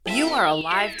are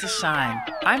Alive to Shine.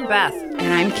 I'm Beth.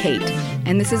 And I'm Kate.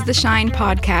 And this is the Shine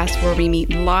podcast, where we meet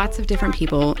lots of different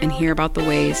people and hear about the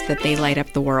ways that they light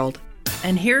up the world.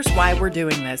 And here's why we're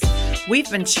doing this. We've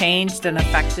been changed and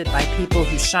affected by people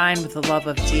who shine with the love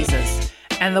of Jesus.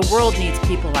 And the world needs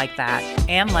people like that,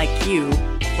 and like you,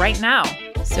 right now.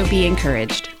 So be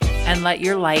encouraged. And let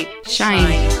your light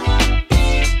shine.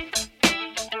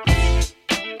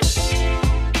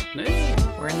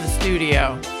 We're in the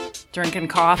studio, drinking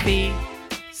coffee,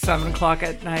 7 o'clock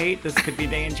at night. This could be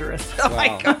dangerous. Oh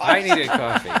my God. I needed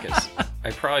coffee because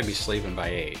I'd probably be sleeping by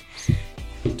 8.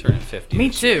 Turning 50. Me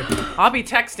too. I'll be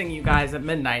texting you guys at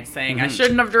midnight saying, I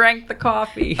shouldn't have drank the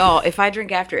coffee. Oh, if I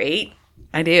drink after 8,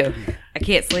 I do. I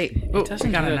can't sleep. It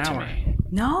doesn't got do an that to hour. me.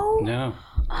 No? No.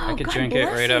 I could God drink it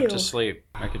bless right you. up to sleep.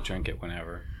 I could drink it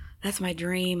whenever. That's my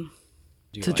dream.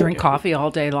 Do you To like drink it? coffee all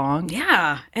day long?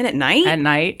 Yeah. And at night? At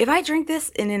night? If I drink this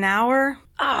in an hour,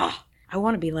 I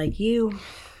want to be like you.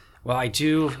 Well, I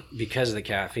do, because of the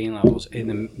caffeine levels. In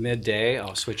the midday,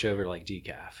 I'll switch over to like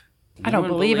decaf. I don't No one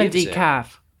believe in believes it.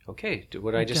 decaf. Okay,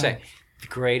 what did I just Okay. say? The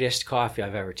greatest coffee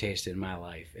I've ever tasted in my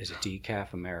life is a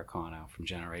decaf Americano from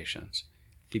Generations.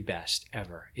 The best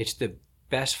ever. It's the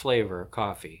best flavor of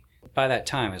coffee. By that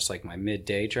time, it's like my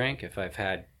midday drink. If I've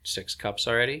had 6 cups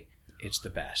already, it's the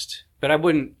best. But I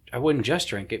wouldn't just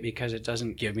drink it because it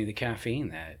doesn't give me the caffeine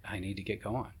that I need to get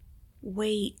going.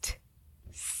 Wait.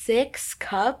 6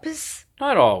 cups?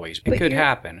 Not always. It But could you're-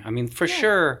 happen. I mean, for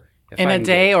sure. If In I a can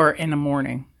day get- or in the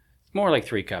morning? more like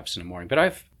 3 cups in the morning. But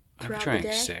I've Throughout the drank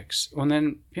day? 6. Well,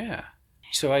 then, yeah.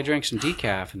 So I drink some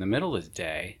decaf in the middle of the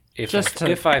day if Just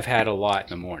if I've had a lot in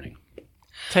the morning.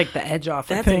 Take the edge off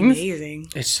of That's things. amazing.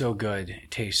 It's so good. It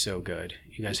tastes so good.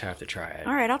 You guys have to try it.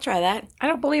 All right, I'll try that. I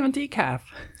don't believe in decaf.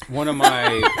 One of my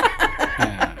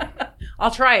yeah,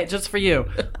 I'll try it just for you.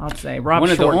 I'll say Rob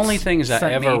one of the Schwartz only things I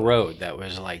sent ever me wrote that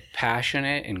was like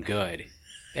passionate and good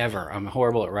ever. I'm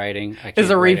horrible at writing. I is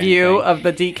can't a write review anything. of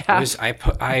the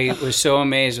decaf. I was so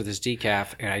amazed with this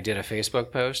decaf, and I did a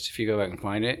Facebook post. If you go back and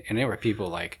find it, and there were people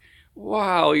like,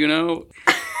 "Wow,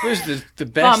 this is the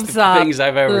best Thumbs up, things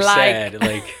I've ever like." said."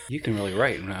 Like, you can really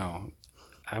write. No,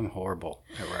 I'm horrible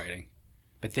at writing,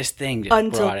 but this thing just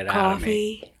Until brought it out of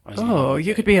me. coffee. I was Oh, like,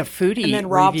 you could be a foodie And then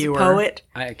Rob's reviewer. a poet.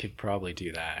 I could probably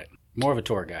do that. More of a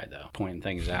tour guide though, pointing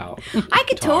things out. I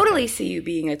could Talking. totally see you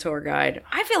being a tour guide.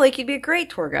 I feel like you'd be a great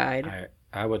tour guide.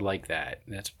 I would like that.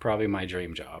 That's probably my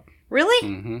dream job. Really?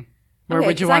 Hmm Where Okay,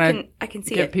 would you 'cause want I can to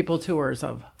see give it. people tours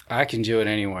of? I can do it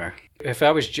anywhere. If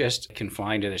I was just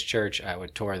confined to this church, I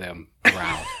would tour them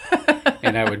around.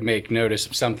 And I would make notice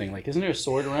of something like, isn't there a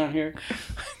sword around here?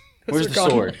 Where's the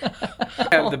sword?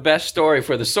 I have the best story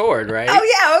for the sword, right? Oh,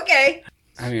 yeah, okay.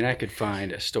 I mean, I could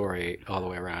find a story all the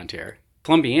way around here.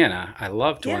 Columbiana, I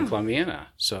love touring Yeah. Columbiana.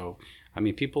 So, I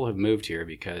mean, people have moved here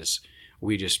because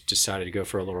we just decided to go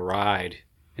for a little ride.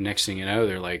 And next thing you know,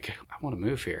 they're like, I want to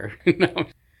move here. No.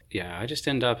 Yeah, I just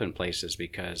end up in places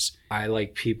because I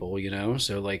like people,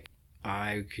 so like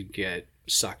I could get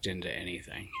sucked into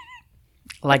anything.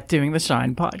 Like doing the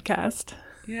Shine podcast.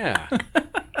 Yeah,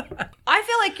 I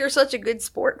feel like you're such a good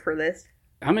sport for this.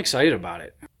 I'm excited about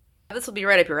it. This will be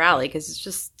right up your alley because it's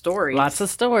just stories. Lots of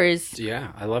stories.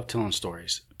 Yeah, I love telling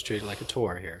stories. It's treated like a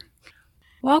tour here.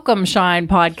 Welcome, Shine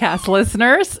podcast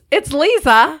listeners. It's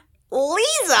Lisa.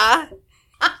 Lisa?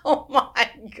 Oh my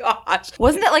gosh.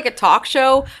 Wasn't that like a talk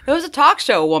show? There was a talk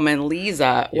show woman,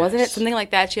 Lisa. Wasn't it Yes. something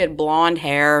like that? She had blonde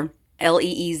hair.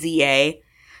 Leeza.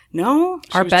 No?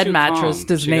 Our was bed too mattress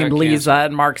calm. is She got named cancer. Lisa,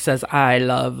 and Mark says, I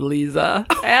love Lisa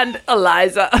and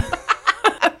Eliza.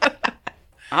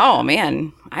 Oh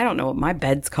man. I don't know what my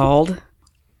bed's called.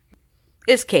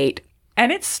 It's Kate.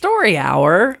 And it's Story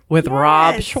Hour with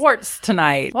Rob Schwartz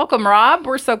tonight. Welcome, Rob.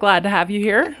 We're so glad to have you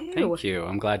here. Thank you.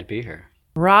 I'm glad to be here.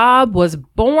 Rob was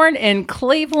born in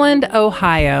Cleveland,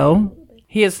 Ohio.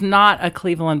 He is not a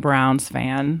Cleveland Browns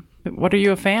fan. What are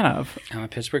you a fan of? I'm a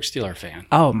Pittsburgh Steelers fan.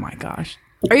 Oh, my gosh.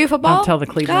 Are you a football? Don't tell the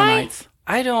Clevelandites.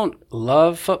 I don't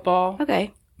love football,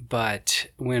 Okay. but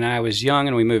when I was young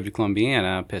and we moved to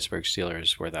Columbiana, Pittsburgh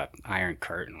Steelers were the Iron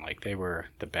Curtain. Like, they were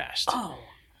the best. Oh.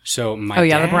 So my Oh,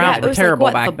 yeah, the dad, Browns It were was terrible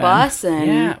like, what, back the then. bus and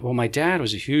Yeah, well, my dad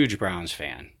was a huge Browns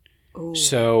fan. Ooh.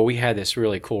 So we had this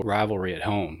really cool rivalry at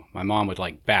home. My mom would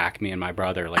like back me and my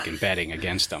brother like in betting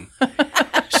against them.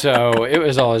 So it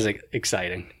was always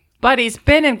exciting. But he's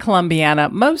been in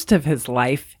Columbiana most of his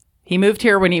life. He moved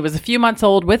here when he was a few months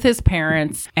old with his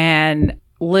parents and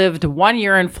lived 1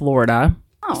 year in Florida.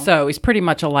 Oh. So he's pretty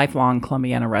much a lifelong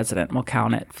Columbiana resident. We'll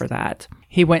count it for that.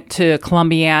 He went to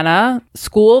Columbiana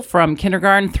school from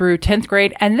kindergarten through 10th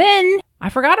grade. And then, I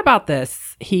forgot about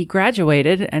this, he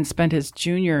graduated and spent his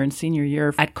junior and senior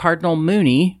year at Cardinal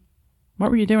Mooney What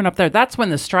were you doing up there? That's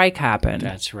when the strike happened.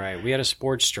 That's right. We had a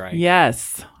sports strike.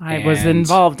 Yes, I was And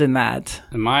involved in that.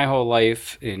 My whole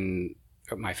life,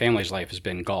 my family's life, has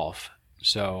been golf.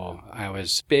 So I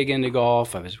was big into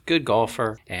golf. I was a good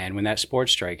golfer. And when that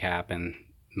sports strike happened,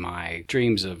 my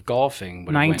dreams of golfing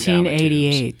would have went down the tubes.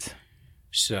 1988.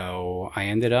 So I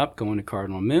ended up going to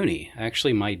Cardinal Mooney.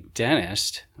 Actually, my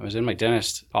dentist, I was in my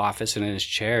dentist's office and in his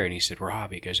chair, and he said,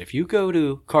 Rob, he goes, if you go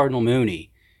to Cardinal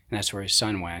Mooney, and that's where his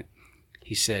son went,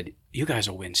 he said, you guys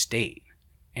will win state.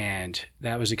 And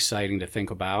that was exciting to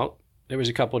think about. There was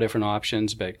a couple different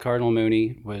options, but Cardinal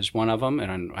Mooney was one of them,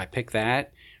 and I picked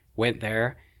that, went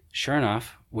there. Sure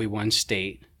enough, we won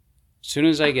state. As soon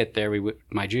as I get there,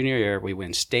 my junior year, we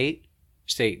win state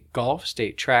golf,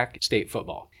 state track, state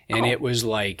football. And it was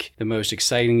like the most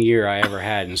exciting year I ever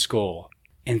had in school.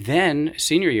 And then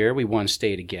senior year, we won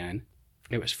state again.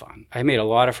 It was fun. I made a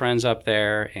lot of friends up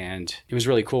there, and it was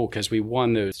really cool because we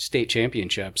won those state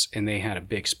championships, and they had a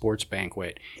big sports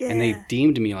banquet. Yeah. And they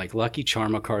deemed me like Lucky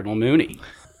Charm of Cardinal Mooney.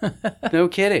 No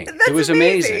kidding. It was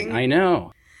amazing. I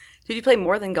know. Did you play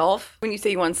more than golf when you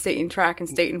say you won state in track and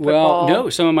state in football? Well, no.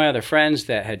 Some of my other friends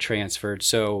that had transferred.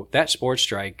 So that sports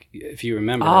strike, if you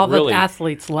remember, all the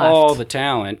athletes left. All the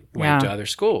talent went to other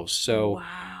schools. So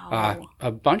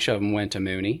a bunch of them went to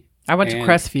Mooney. I went to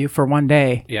Crestview for one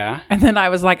day. Yeah. And then I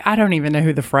was like, I don't even know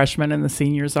who the freshmen and the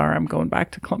seniors are. I'm going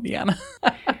back to Columbiana.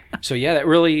 So, yeah, that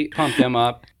really pumped them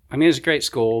up. I mean, it's a great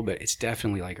school, but it's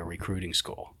definitely like a recruiting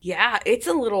school. Yeah, it's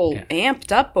a little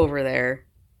amped up over there.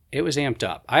 It was amped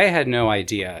up. I had no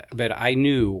idea, but I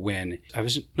knew when I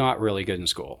was not really good in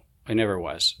school. I never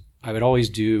was. I would always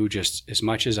do just as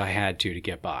much as I had to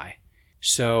get by.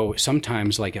 So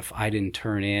sometimes, like if I didn't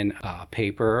turn in a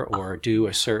paper or do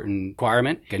a certain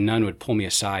requirement, a nun would pull me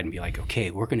aside and be like,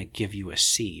 okay, we're going to give you a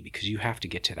C because you have to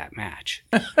get to that match.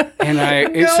 And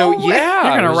you're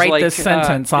going to write this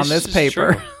sentence on this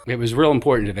paper. True. It was real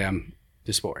important to them,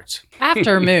 the sports.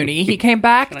 After Mooney, he came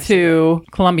back to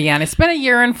Columbiana. Spent a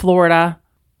year in Florida.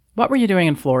 What were you doing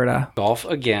in Florida? Golf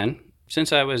again.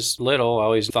 Since I was little, I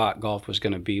always thought golf was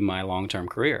going to be my long-term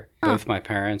career. Both my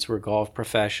parents were golf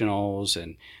professionals,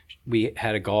 and we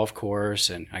had a golf course,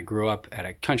 and I grew up at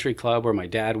a country club where my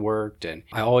dad worked, and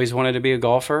I always wanted to be a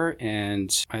golfer,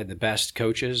 and I had the best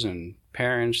coaches and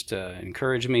parents to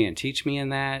encourage me and teach me in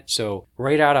that. So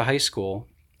right out of high school,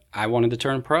 I wanted to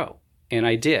turn pro, and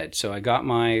I did. So I got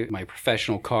my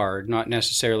professional card, not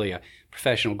necessarily a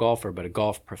professional golfer, but a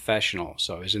golf professional.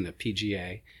 So I was in the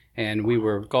PGA. And we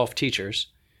were golf teachers.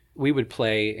 We would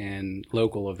play in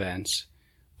local events,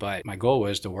 but my goal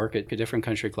was to work at different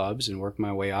country clubs and work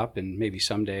my way up and maybe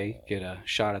someday get a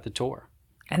shot at the tour.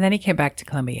 And then he came back to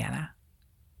Columbiana.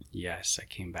 Yes, I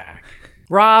came back.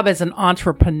 Rob is an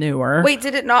entrepreneur. Wait,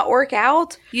 did it not work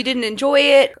out? You didn't enjoy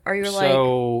it? Or you're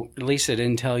So Lisa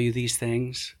didn't tell you these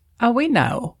things? Oh, we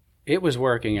know. It was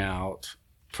working out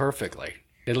perfectly.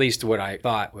 At least what I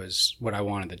thought was what I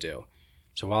wanted to do.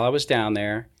 So while I was down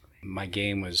there, my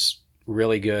game was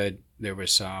really good. There were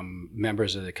some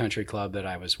members of the country club that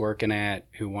I was working at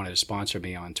who wanted to sponsor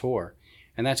me on tour.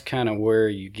 And that's kind of where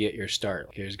you get your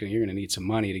start. You're going to need some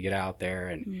money to get out there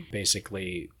and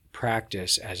basically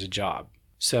practice as a job.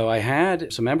 So I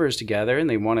had some members together, and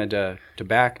they wanted to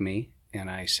back me. And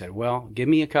I said, well, give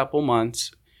me a couple months.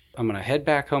 I'm going to head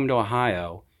back home to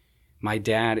Ohio. My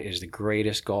dad is the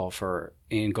greatest golfer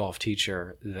and golf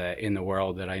teacher in the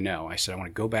world that I know. I said, I want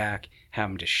to go back, have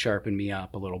him just sharpen me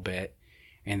up a little bit,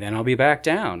 and then I'll be back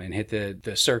down and hit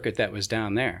the circuit that was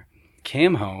down there.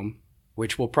 Came home,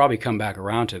 which we'll probably come back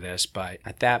around to this, but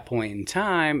at that point in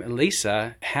time,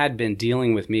 Lisa had been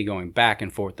dealing with me going back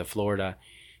and forth to Florida.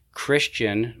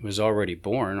 Christian was already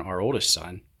born, our oldest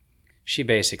son. She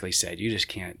basically said, you just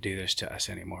can't do this to us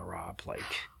anymore, Rob.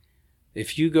 Like,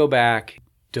 if you go back,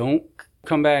 don't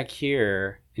come back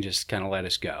here and just kind of let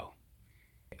us go.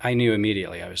 I knew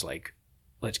immediately. I was like,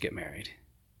 let's get married.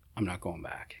 I'm not going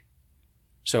back.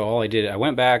 So all I did, I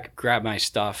went back, grabbed my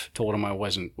stuff, told him I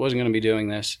wasn't going to be doing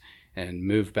this, and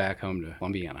moved back home to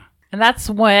Columbiana. And that's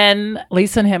when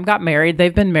Lisa and him got married.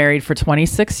 They've been married for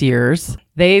 26 years.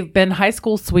 They've been high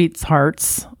school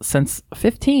sweethearts since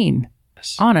 15.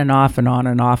 Yes. On and off and on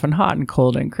and off and hot and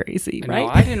cold and crazy, right?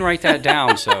 No, I didn't write that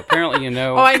down, so apparently you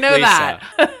know. Oh, I know Lisa.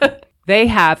 that. They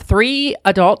have 3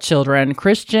 adult children,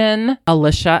 Christian,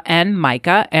 Alicia, and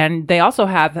Micah. And they also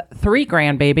have 3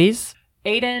 grandbabies,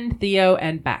 Aiden, Theo,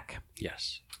 and Beck.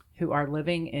 Yes. Who are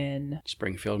living in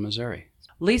Springfield, Missouri.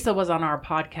 Lisa was on our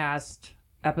podcast,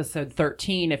 episode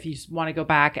 13. If you want to go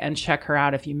back and check her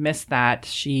out, if you missed that,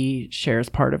 she shares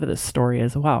part of this story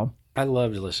as well. I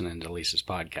loved listening to Lisa's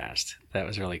podcast. That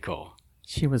was really cool.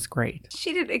 She was great.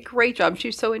 She did a great job. She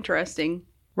was so interesting.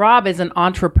 Rob is an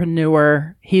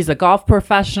entrepreneur. He's a golf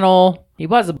professional. He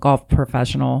was a golf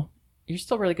professional. You're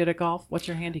still really good at golf. What's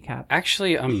your handicap?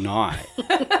 Actually, I'm not.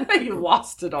 You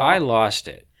lost it all. I lost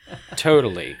it.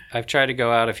 Totally. I've tried to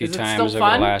go out a few Is it times still over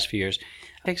fun? the last few years.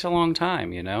 It takes a long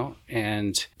time,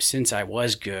 and since I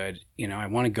was good, I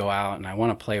want to go out and I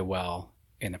want to play well,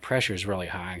 and the pressure is really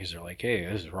high because they're like, hey,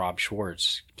 this is Rob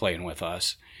Schwartz playing with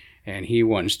us, and he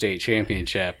won state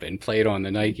championship and played on the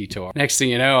Nike tour. Next thing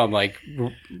you know, I'm like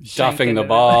duffing the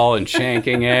ball and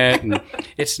shanking it, and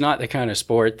it's not the kind of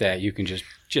sport that you can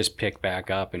just pick back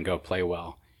up and go play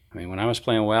well. I mean, when I was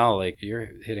playing well, like,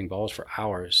 you're hitting balls for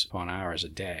hours upon hours a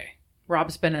day.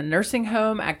 Rob's been a nursing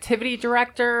home activity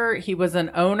director. He was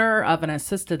an owner of an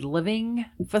assisted living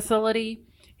facility.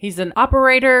 He's an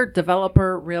operator,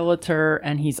 developer, realtor,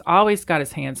 and he's always got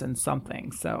his hands in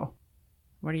something. So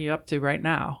what are you up to right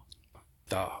now?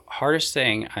 The hardest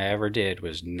thing I ever did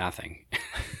was nothing.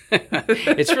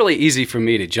 It's really easy for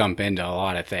me to jump into a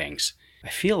lot of things. I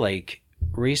feel like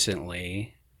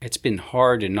recently it's been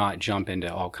hard to not jump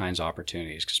into all kinds of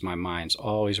opportunities because my mind's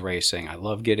always racing. I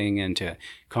love getting into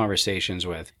conversations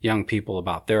with young people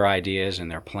about their ideas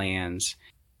and their plans.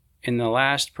 In the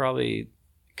last probably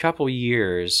couple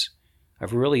years,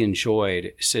 I've really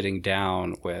enjoyed sitting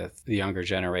down with the younger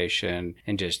generation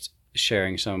and just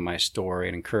sharing some of my story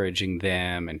and encouraging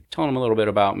them and telling them a little bit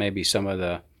about maybe some of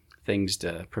the things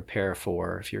to prepare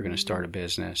for if you're going to start a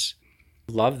business.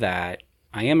 Love that.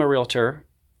 I am a realtor.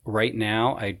 Right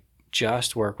now, I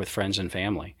just work with friends and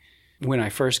family. When I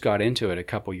first got into it a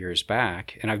couple years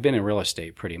back, and I've been in real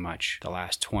estate pretty much the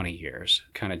last 20 years,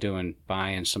 kind of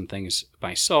buying some things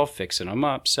myself, fixing them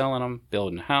up, selling them,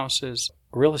 building houses.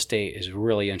 Real estate is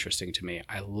really interesting to me.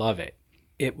 I love it.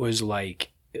 It was a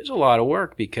lot of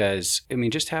work because,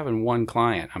 just having one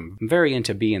client, I'm very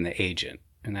into being the agent,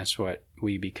 and that's what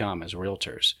we become as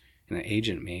realtors. And an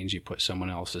agent means you put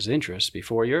someone else's interests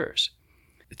before yours.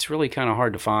 It's really kind of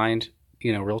hard to find.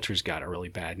 Realtors got a really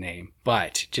bad name.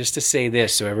 But just to say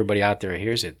this so everybody out there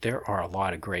hears it, there are a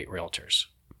lot of great realtors.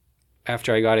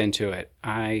 After I got into it,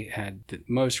 I had the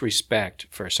most respect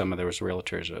for some of those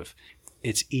realtors.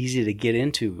 It's easy to get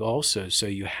into also, so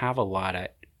you have a lot of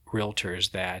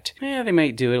realtors that, they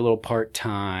might do it a little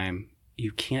part-time.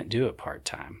 You can't do it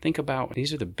part-time. Think about,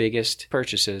 these are the biggest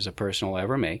purchases a person will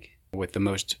ever make, with the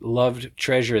most loved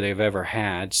treasure they've ever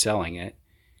had selling it.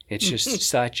 It's just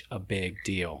such a big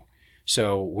deal.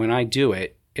 So when I do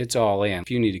it, it's all in. If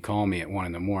you need to call me at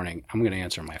 1 a.m, I'm going to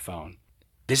answer my phone.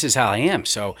 This is how I am.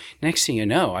 So next thing you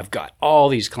know, I've got all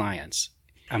these clients.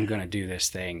 I'm going to do this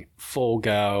thing full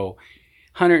go,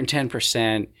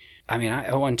 110%.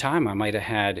 At one time, I might have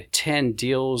had 10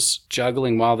 deals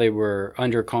juggling while they were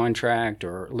under contract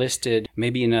or listed,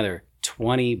 maybe another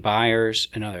 20 buyers,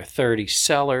 another 30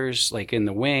 sellers, like in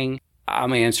the wing.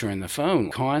 I'm answering the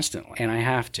phone constantly, and I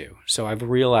have to. So I've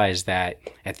realized that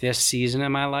at this season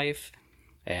in my life,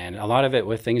 and a lot of it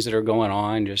with things that are going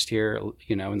on just here,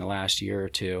 in the last year or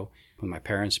two, with my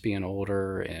parents being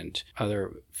older and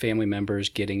other family members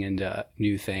getting into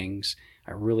new things,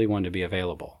 I really wanted to be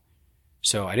available.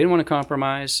 So I didn't want to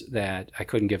compromise that I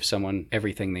couldn't give someone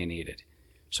everything they needed.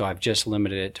 So I've just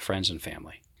limited it to friends and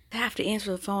family. To have to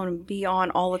answer the phone and be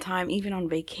on all the time, even on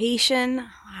vacation.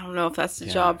 I don't know if that's the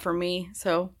job for me.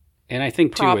 So, and I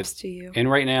think props to you.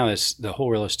 And right now, the whole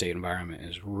real estate environment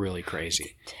is really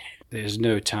crazy. There's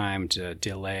no time to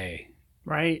delay.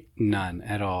 Right. None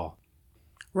at all.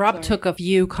 Rob took a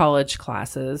few college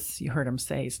classes. You heard him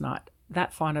say he's not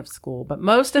that fond of school, but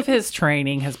most of his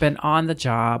training has been on the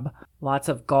job. Lots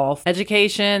of golf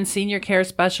education, senior care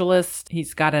specialist.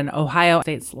 He's got an Ohio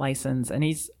State's license, and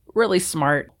he's really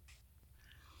smart.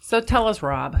 So tell us,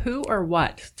 Rob, who or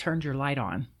what turned your light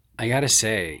on? I got to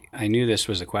say, I knew this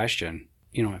was a question.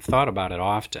 I've thought about it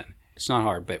often. It's not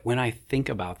hard, but when I think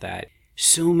about that,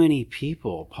 so many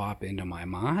people pop into my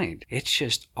mind. It's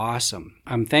just awesome.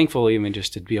 I'm thankful even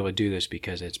just to be able to do this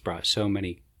because it's brought so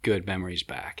many good memories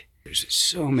back. There's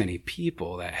so many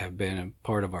people that have been a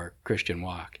part of our Christian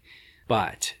walk.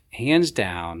 But hands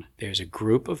down, there's a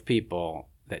group of people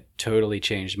that totally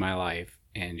changed my life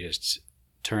and just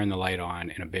turned the light on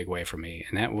in a big way for me.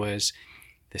 And that was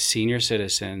the senior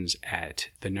citizens at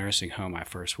the nursing home I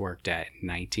first worked at in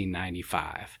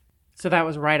 1995. So that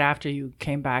was right after you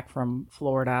came back from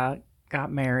Florida,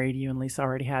 got married. You and Lisa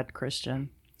already had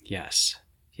Christian. Yes.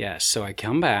 So I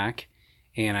come back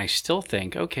and I still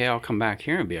think, okay, I'll come back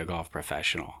here and be a golf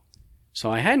professional.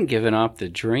 So I hadn't given up the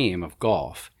dream of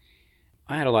golf.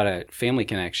 I had a lot of family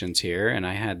connections here, and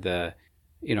I had I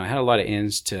had a lot of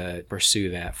ends to pursue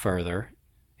that further.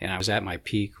 and I was at my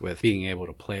peak with being able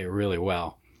to play really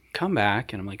well. Come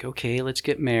back, and I'm like, okay, let's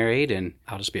get married, and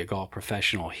I'll just be a golf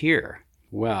professional here.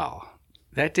 Well,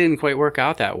 that didn't quite work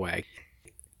out that way.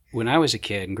 When I was a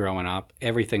kid and growing up,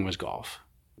 everything was golf.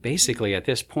 Basically, at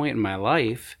this point in my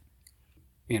life,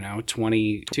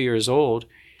 22 years old,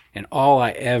 and all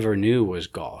I ever knew was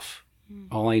golf.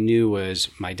 All I knew was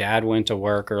my dad went to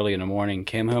work early in the morning,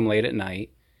 came home late at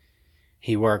night.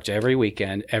 He worked every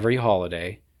weekend, every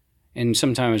holiday, and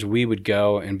sometimes we would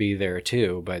go and be there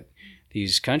too. But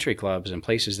these country clubs and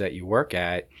places that you work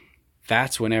at,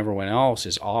 that's when everyone else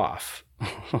is off,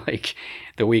 like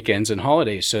the weekends and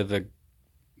holidays. So the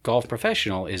golf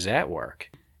professional is at work.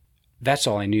 That's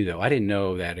all I knew, though. I didn't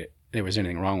know that there was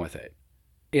anything wrong with it.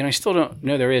 And I still don't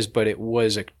know there is, but it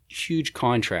was a huge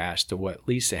contrast to what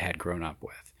Lisa had grown up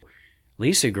with.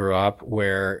 Lisa grew up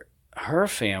where her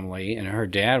family and her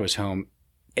dad was home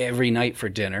every night for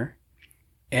dinner,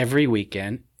 every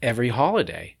weekend, every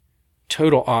holiday.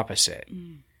 Total opposite.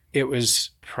 It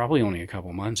was probably only a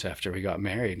couple months after we got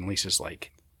married, and Lisa's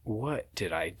like, what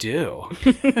did I do?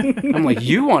 I'm like,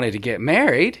 you wanted to get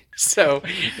married. So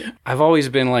I've always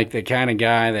been like the kind of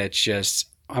guy that's just,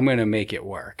 I'm going to make it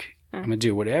work. I'm going to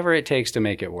do whatever it takes to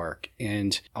make it work.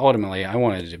 And ultimately, I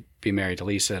wanted to be married to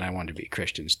Lisa, and I wanted to be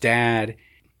Christian's dad.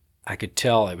 I could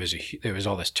tell there was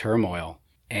all this turmoil,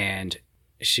 and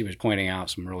she was pointing out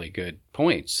some really good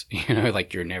points,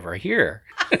 like, you're never here.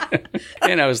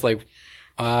 And I was like,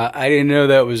 I didn't know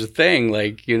that was a thing,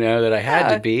 that I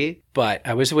had to be. But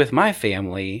I was with my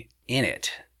family in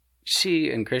it. She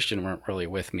and Christian weren't really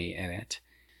with me in it.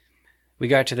 We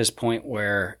got to this point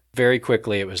where very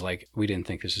quickly it was like, we didn't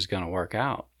think this was going to work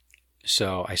out.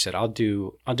 So I said, I'll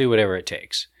do whatever it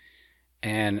takes.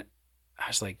 And I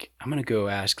was like, I'm going to go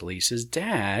ask Lisa's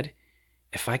dad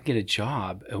if I can get a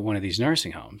job at one of these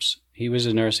nursing homes. He was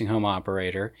a nursing home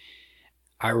operator.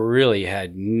 I really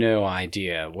had no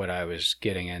idea what I was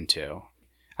getting into.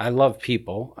 I love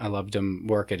people. I loved them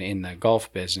working in the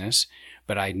golf business,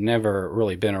 but I'd never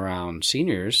really been around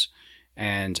seniors,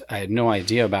 and I had no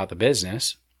idea about the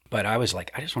business. But I was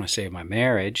like, I just want to save my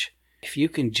marriage. If you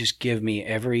can just give me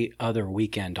every other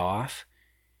weekend off,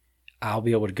 I'll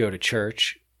be able to go to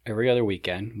church every other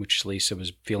weekend, which Lisa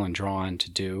was feeling drawn to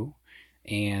do,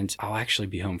 and I'll actually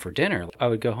be home for dinner. I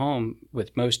would go home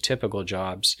with most typical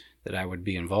jobs that I would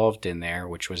be involved in there,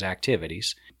 which was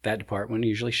activities. That department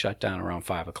usually shut down around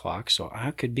 5 o'clock, so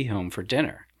I could be home for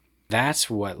dinner. That's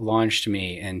what launched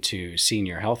me into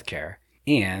senior healthcare,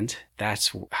 and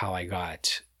that's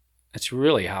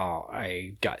really how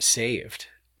I got saved.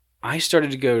 I started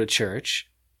to go to church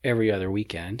every other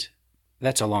weekend.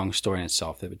 That's a long story in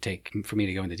itself that would take for me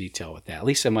to go into detail with that.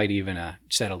 Lisa might even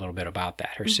said a little bit about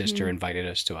that. Her sister invited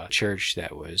us to a church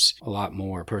that was a lot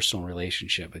more personal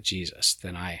relationship with Jesus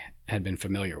than I had been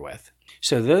familiar with.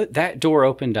 So that door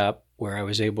opened up where I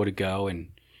was able to go and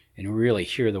really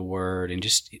hear the word and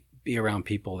just be around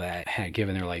people that had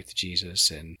given their life to Jesus,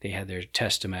 and they had their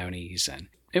testimonies, and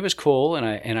it was cool, and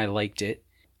I liked it.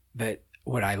 But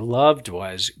what I loved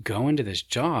was going to this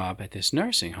job at this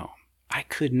nursing home. I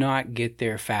could not get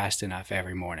there fast enough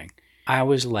every morning. I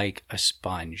was like a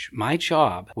sponge. My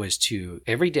job was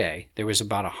every day, there was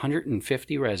about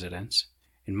 150 residents,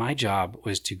 and my job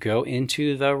was to go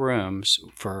into the rooms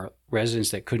for residents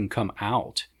that couldn't come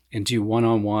out and do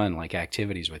one-on-one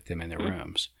activities with them in their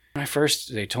rooms. When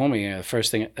they told me the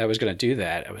first thing I was going to do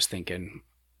that, I was thinking,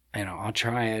 I'll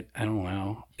try it. I don't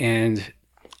know. And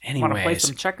anyways. Want to play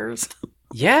some checkers?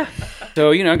 Yeah.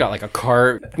 So, I got a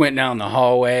cart, went down the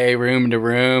hallway, room to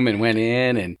room, and went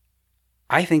in. And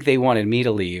I think they wanted me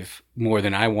to leave more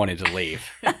than I wanted to leave.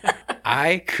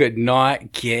 I could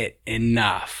not get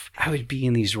enough. I would be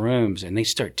in these rooms, and they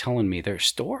start telling me their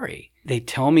story. They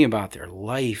tell me about their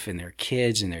life and their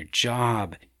kids and their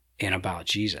job and about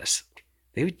Jesus.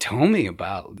 They would tell me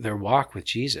about their walk with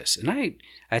Jesus. And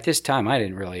at this time, I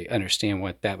didn't really understand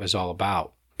what that was all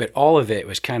about. But all of it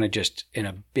was kind of just in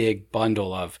a big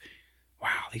bundle of,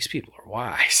 wow, these people are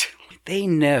wise. They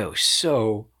know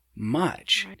so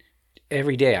much.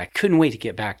 Every day, I couldn't wait to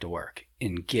get back to work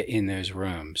and get in those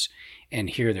rooms and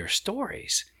hear their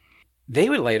stories. They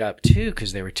would light up too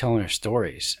because they were telling their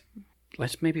stories.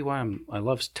 That's maybe why I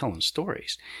love telling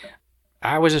stories.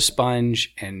 I was a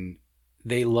sponge, and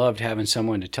they loved having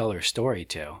someone to tell their story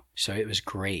to. So it was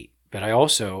great. But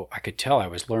I could tell I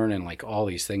was learning all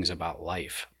these things about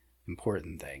life,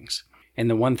 important things. And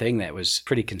the one thing that was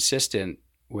pretty consistent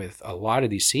with a lot of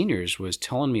these seniors was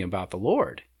telling me about the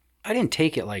Lord. I didn't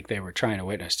take it like they were trying to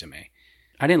witness to me.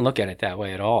 I didn't look at it that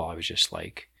way at all. I was just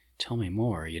tell me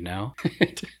more, you know?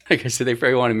 Like I said, they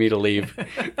probably wanted me to leave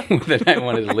than I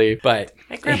wanted to leave. But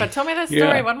Hey, Grandpa, tell me that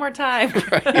story one more time.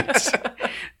 right.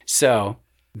 So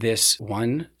this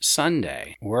one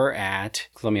Sunday, we're at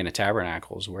Columbiana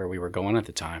Tabernacles, where we were going at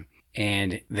the time,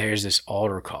 and there's this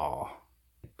altar call.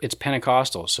 It's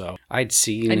Pentecostal, so I'd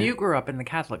seen... And you grew up in the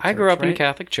Catholic church, I grew up in a right?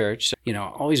 Catholic church. So, you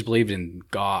know, always believed in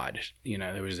God. You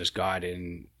know, there was this God,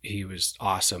 and he was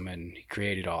awesome, and he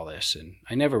created all this. And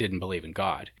I never didn't believe in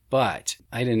God, but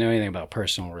I didn't know anything about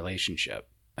personal relationship.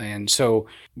 And so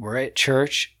we're at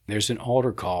church. There's an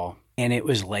altar call, and it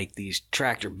was like these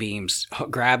tractor beams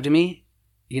grabbed me.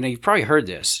 You know, you've probably heard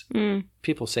this.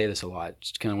 People say this a lot.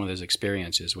 It's kind of one of those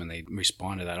experiences when they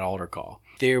respond to that altar call.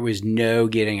 There was no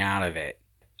getting out of it.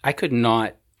 I could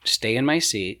not stay in my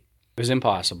seat. It was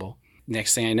impossible.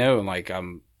 Next thing I know,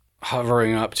 I'm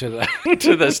hovering up to the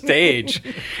to the stage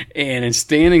and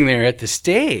standing there at the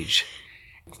stage.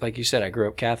 Like you said, I grew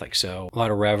up Catholic, so a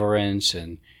lot of reverence,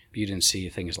 and you didn't see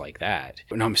things like that.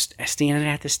 But I'm standing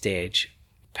at the stage,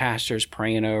 pastors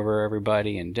praying over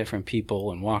everybody and different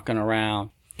people and walking around.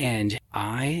 And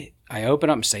I open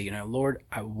up and say, Lord,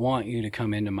 I want you to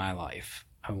come into my life.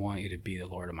 I want you to be the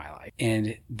Lord of my life.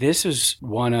 And this is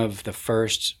one of the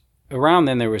first, around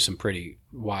then there were some pretty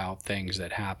wild things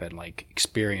that happened, like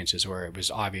experiences where it was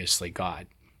obviously God.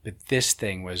 But this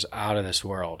thing was out of this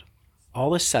world.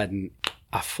 All of a sudden,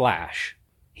 a flash.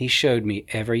 He showed me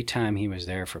every time he was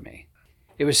there for me.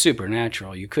 It was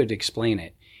supernatural. You couldn't explain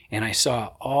it. And I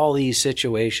saw all these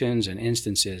situations and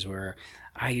instances where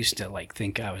I used to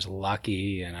think I was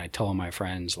lucky, and I told my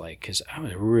friends because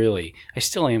I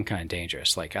still am kind of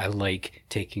dangerous. I like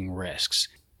taking risks.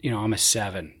 I'm a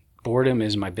 7. Boredom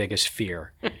is my biggest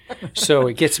fear. So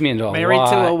it gets me into Married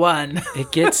to a 1.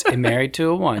 Married to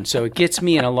a 1. So it gets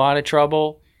me in a lot of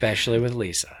trouble, especially with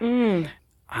Lisa.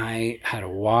 I had a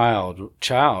wild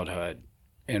childhood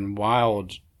and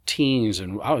wild teens,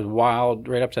 and I was wild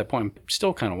right up to that point. I'm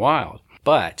still kind of wild.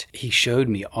 But he showed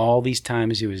me all these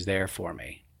times he was there for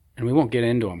me. And we won't get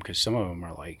into them because some of them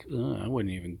are I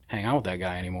wouldn't even hang out with that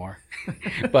guy anymore.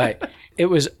 But it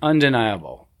was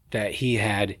undeniable that he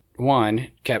had, one,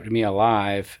 kept me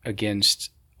alive against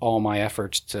all my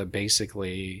efforts to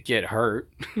basically get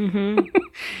hurt. Mm-hmm.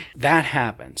 That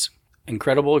happens.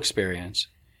 Incredible experience.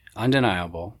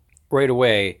 Undeniable. Right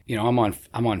away, I'm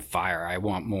on fire. I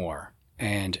want more.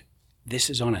 And this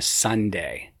is on a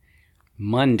Sunday.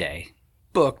 Monday,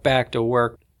 book back to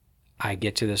work. I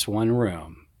get to this one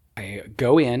room. I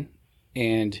go in,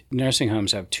 and nursing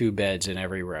homes have 2 beds in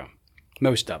every room.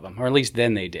 Most of them, or at least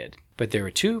then they did. But there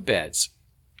were 2 beds.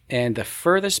 And the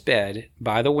furthest bed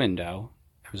by the window,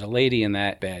 there was a lady in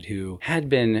that bed who had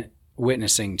been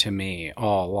witnessing to me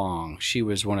all along. She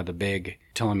was one of the big,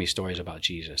 telling me stories about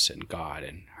Jesus and God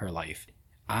and her life.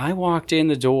 I walked in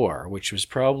the door, which was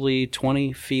probably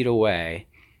 20 feet away,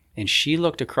 and she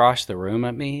looked across the room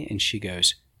at me, and she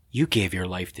goes, "You gave your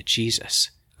life to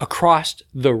Jesus." Across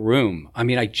the room. I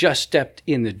mean, I just stepped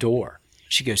in the door.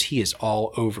 She goes, "He is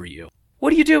all over you." What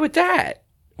do you do with that?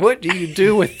 What do you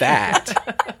do with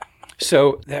that?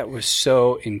 So that was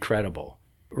so incredible.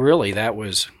 Really, that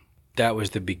was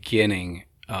the beginning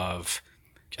of,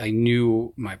 I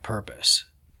knew my purpose.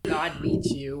 God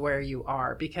meets you where you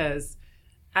are, because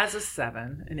as a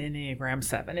 7, an Enneagram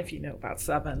 7, if you know about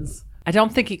 7s, I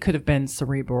don't think he could have been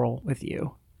cerebral with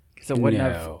you, because it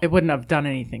wouldn't have done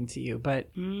anything to you.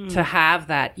 But to have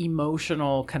that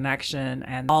emotional connection,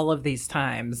 and all of these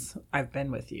times I've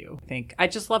been with you, I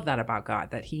just love that about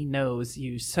God, that he knows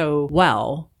you so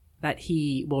well that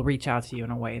he will reach out to you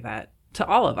in a way that, to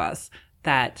all of us,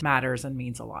 that matters and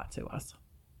means a lot to us.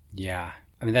 Yeah.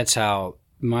 I mean, that's how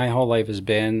my whole life has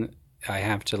been. I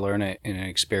have to learn it in an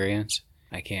experience.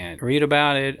 I can't read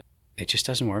about it. It just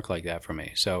doesn't work like that for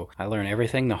me. So I learn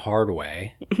everything the hard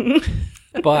way.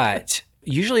 But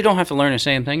usually don't have to learn the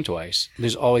same thing twice.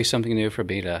 There's always something new for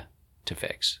me to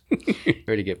fix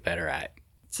or to get better at.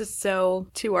 It's just so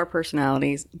to our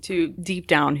personalities, to deep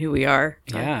down who we are.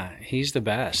 Yeah, he's the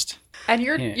best. And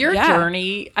your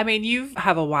journey, I mean, you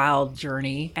have a wild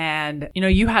journey, and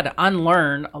you had to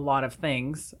unlearn a lot of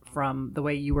things from the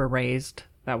way you were raised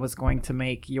that was going to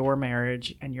make your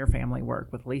marriage and your family work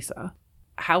with Lisa.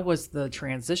 How was the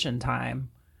transition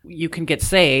time? You can get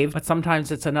saved, but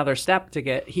sometimes it's another step to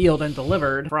get healed and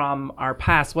delivered from our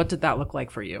past. What did that look like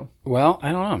for you? Well,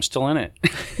 I don't know. I'm still in it.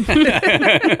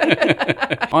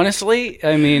 Honestly,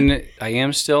 I mean, I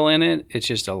am still in it. It's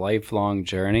just a lifelong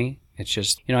journey. It's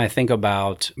just, I think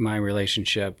about my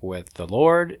relationship with the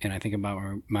Lord, and I think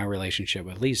about my relationship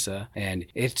with Lisa, and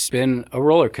it's been a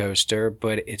roller coaster,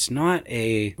 but it's not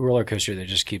a roller coaster that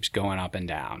just keeps going up and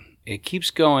down. It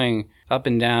keeps going up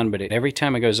and down, but every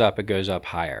time it goes up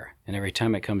higher. And every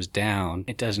time it comes down,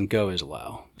 it doesn't go as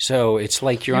low. So it's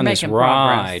like you're on this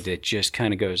ride that just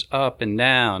kind of goes up and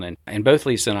down. And both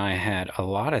Lisa and I had a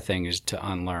lot of things to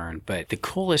unlearn. But the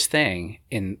coolest thing,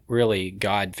 and really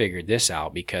God figured this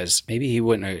out because maybe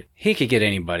he could get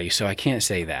anybody, so I can't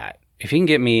say that. If he can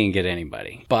get me, he can get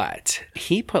anybody. But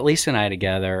he put Lisa and I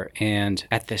together, and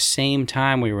at the same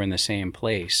time we were in the same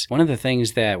place. One of the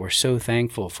things that we're so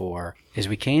thankful for is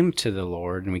we came to the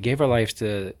Lord and we gave our lives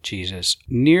to Jesus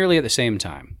nearly at the same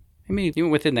time. I mean,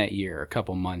 even within that year, a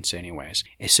couple months anyways.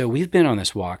 And so we've been on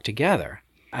this walk together.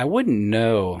 I wouldn't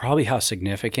know probably how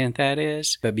significant that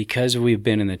is, but because we've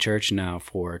been in the church now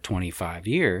for 25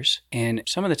 years, and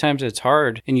some of the times it's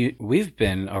hard, and we've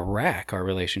been a wreck, our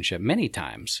relationship, many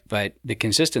times, but the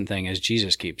consistent thing is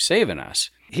Jesus keeps saving us.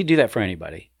 He'd do that for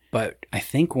anybody. But I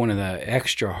think one of the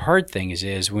extra hard things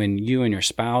is when you and your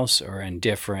spouse are in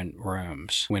different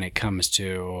rooms when it comes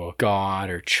to God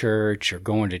or church or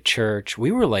going to church.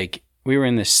 We were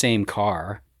in the same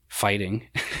car fighting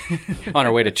on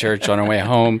our way to church, on our way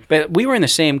home. But we were in the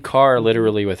same car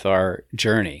literally with our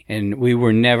journey, and we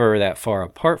were never that far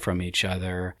apart from each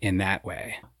other in that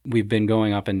way. We've been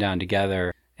going up and down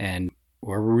together, and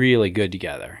we're really good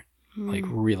together. Like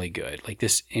really good. Like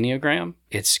this Enneagram,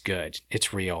 it's good.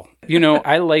 It's real.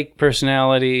 I like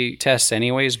personality tests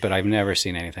anyways, but I've never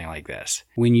seen anything like this.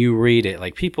 When you read it,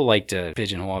 like people like to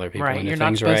pigeonhole other people into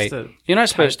things, right? You're not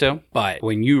supposed to. But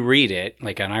when you read it,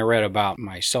 and I read about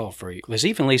myself, because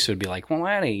even Lisa would be like, well,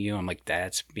 that ain't you. I'm like,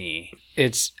 that's me.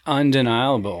 It's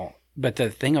undeniable. But the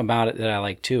thing about it that I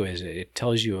like too is it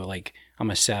tells you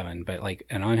I'm a 7, but like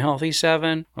an unhealthy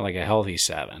 7 or like a healthy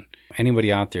 7.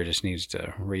 Anybody out there just needs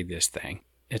to read this thing.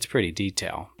 It's pretty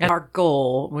detailed. And our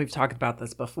goal, we've talked about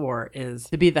this before, is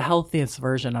to be the healthiest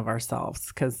version of ourselves.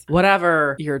 Because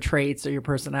whatever your traits or your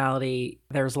personality,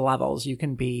 there's levels. You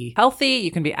can be healthy,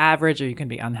 you can be average, or you can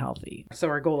be unhealthy. So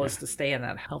our goal is to stay in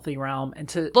that healthy realm and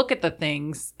to look at the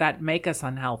things that make us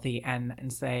unhealthy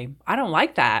and say, I don't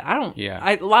like that.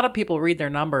 A lot of people read their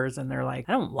numbers and they're like,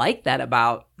 I don't like that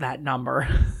about that number.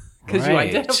 Because you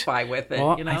identify with it,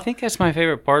 Well, I think that's my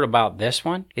favorite part about this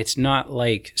one. It's not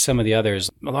like some of the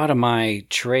others. A lot of my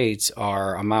traits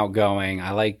are I'm outgoing, I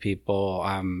like people,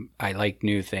 I like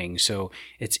new things. So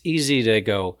it's easy to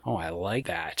go, oh, I like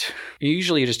that.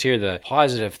 Usually you just hear the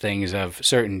positive things of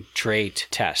certain trait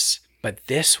tests. But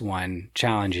this one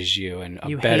challenges you in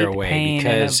a better way pain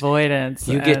because and avoidance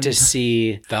you get to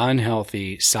see the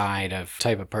unhealthy side of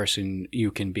type of person you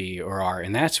can be or are.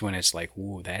 And that's when it's like,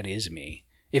 ooh, that is me.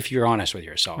 If you're honest with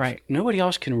yourself. Right. Nobody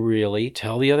else can really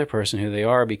tell the other person who they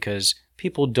are because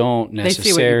people don't necessarily. They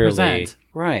see what you present.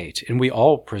 Right. And we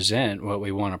all present what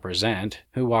we want to present.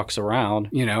 Who walks around,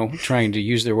 trying to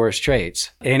use their worst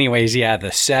traits? Anyways, the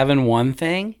 7-1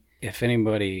 thing. If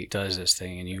anybody does this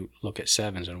thing and you look at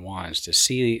 7s and 1s, to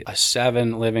see a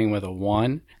 7 living with a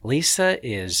 1, Lisa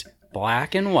is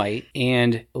black and white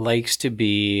and likes to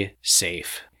be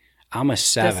safe. I'm a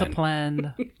 7.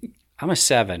 Disciplined. I'm a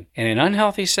 7, and an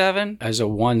unhealthy 7 is a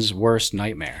 1's worst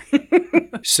nightmare.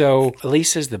 So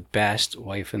Lisa's the best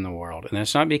wife in the world, and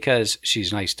that's not because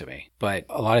she's nice to me, but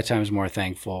a lot of times more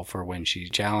thankful for when she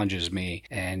challenges me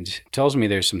and tells me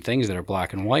there's some things that are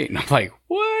black and white, and I'm like,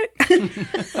 what?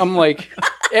 I'm like,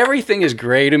 everything is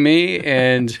gray to me,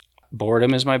 and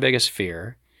boredom is my biggest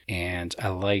fear, and I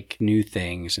like new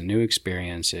things and new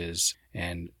experiences,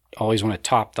 and always want to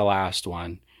top the last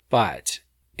one, but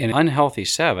an unhealthy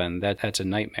 7, that's a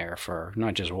nightmare for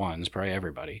not just 1s, probably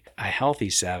everybody. A healthy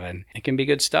 7, it can be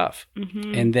good stuff.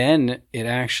 Mm-hmm. And then it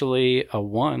actually, a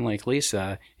 1 like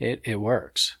Lisa, it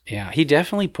works. Yeah, he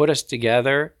definitely put us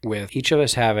together with each of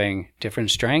us having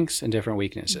different strengths and different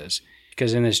weaknesses.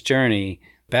 Because in this journey,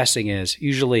 best thing is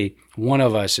usually one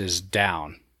of us is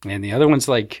down and the other one's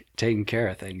like taking care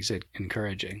of things,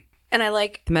 encouraging. And I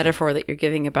like the metaphor that you're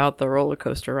giving about the roller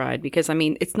coaster ride because,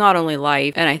 it's not only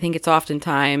life, and I think it's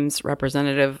oftentimes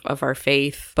representative of our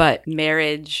faith, but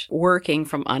marriage, working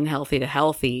from unhealthy to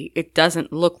healthy, it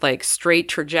doesn't look like straight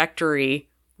trajectory.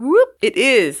 Whoop! It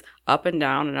is up and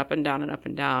down and up and down and up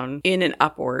and down in an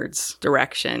upwards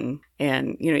direction.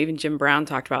 And, even Jim Brown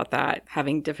talked about that,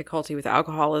 having difficulty with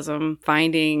alcoholism,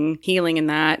 finding healing in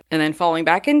that, and then falling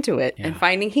back into it and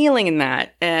finding healing in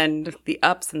that, and the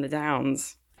ups and the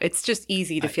downs. It's just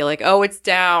easy to feel like, oh, it's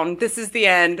down. This is the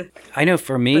end. I know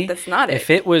for me, but that's not it.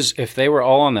 If they were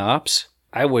all on the ups,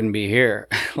 I wouldn't be here.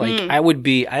 I would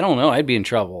be, I don't know, I'd be in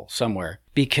trouble somewhere.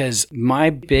 Because my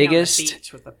biggest... on the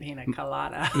beach with a pina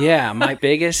colada. Yeah, my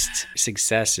biggest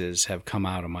successes have come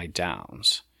out of my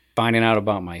downs. finding out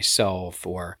about myself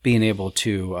or being able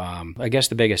to, I guess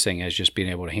the biggest thing is just being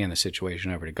able to hand the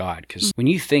situation over to God. Because when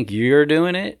you think you're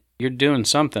doing it, you're doing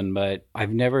something, but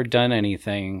I've never done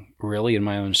anything really in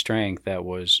my own strength that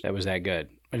was that good.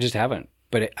 I just haven't.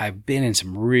 But I've been in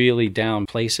some really down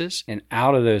places, and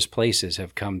out of those places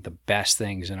have come the best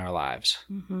things in our lives.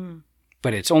 Mm-hmm.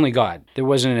 But it's only God. There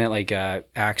wasn't like a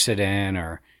accident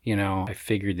or, I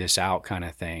figured this out kind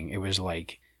of thing. It was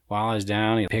like while I was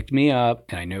down, he picked me up,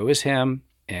 and I knew it was him.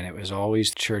 And it was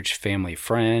always church family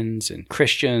friends and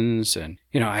Christians. And,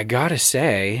 I got to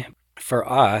say, for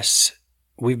us,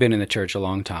 we've been in the church a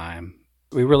long time.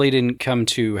 We really didn't come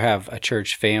to have a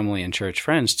church family and church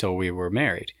friends till we were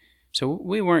married. So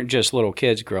we weren't just little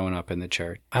kids growing up in the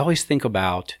church. I always think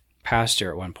about, pastor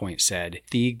at one point said,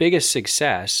 the biggest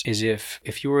success is if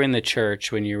you were in the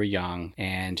church when you were young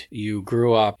and you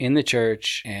grew up in the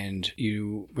church and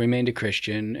you remained a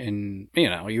Christian and,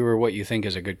 you were what you think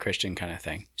is a good Christian kind of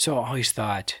thing. So I always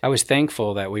thought, I was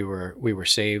thankful that we were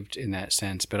saved in that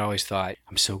sense, but I always thought,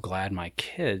 I'm so glad my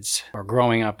kids are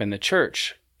growing up in the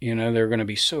church. They're going to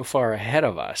be so far ahead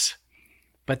of us.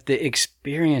 But the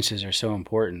experiences are so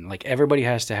important. Like everybody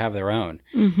has to have their own.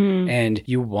 Mm-hmm. And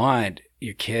you want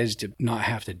your kids to not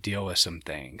have to deal with some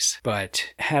things.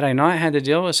 But had I not had to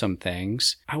deal with some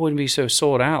things, I wouldn't be so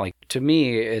sold out. Like to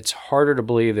me, it's harder to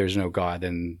believe there's no God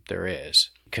than there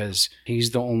is. Because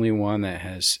he's the only one that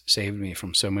has saved me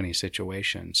from so many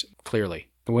situations, clearly.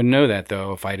 I wouldn't know that,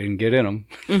 though, if I didn't get in them.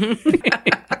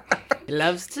 He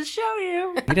loves to show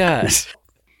you. He does.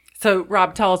 So,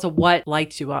 Rob, tell us what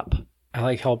lights you up. I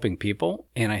like helping people,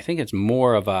 and I think it's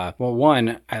more of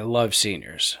one, I love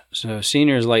seniors. So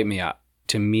seniors light me up.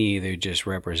 To me, they just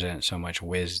represent so much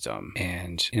wisdom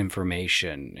and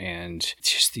information and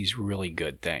just these really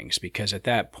good things. Because at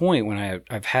that point, when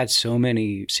I've had so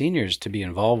many seniors to be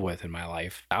involved with in my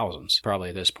life, thousands probably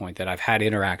at this point that I've had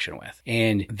interaction with.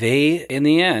 And they, in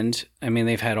the end,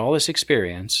 they've had all this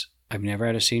experience. I've never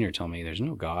had a senior tell me there's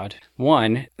no God.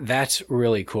 One, that's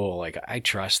really cool. Like, I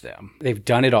trust them. They've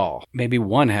done it all. Maybe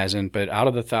one hasn't, but out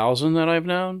of the 1,000 that I've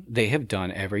known, they have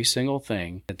done every single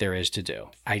thing that there is to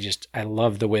do. I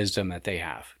love the wisdom that they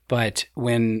have. But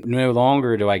when no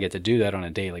longer do I get to do that on a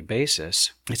daily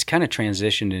basis, it's kind of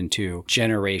transitioned into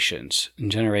generations.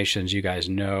 And generations, you guys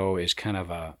know, is kind of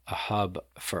a hub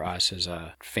for us as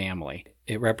a family.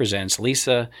 It represents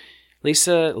Lisa.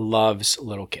 Lisa loves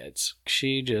little kids.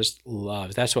 She just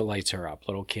loves, that's what lights her up,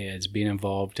 little kids, being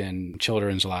involved in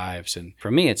children's lives. And for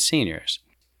me, it's seniors.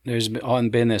 There's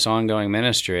been this ongoing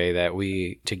ministry that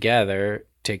we together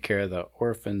take care of the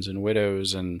orphans and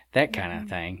widows and that kind of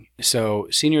thing. So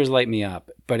seniors light me up.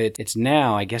 But it's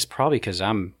now, I guess probably because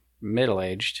I'm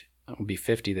middle-aged, I'll be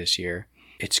 50 this year,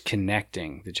 it's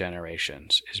connecting the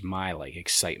generations is my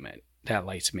excitement. That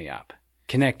lights me up.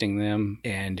 Connecting them,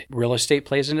 and real estate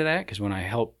plays into that because when I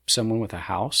help someone with a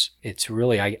house, it's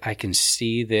really, I can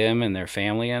see them and their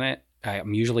family in it.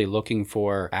 I'm usually looking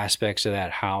for aspects of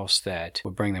that house that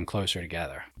would bring them closer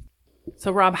together.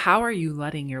 So, Rob, how are you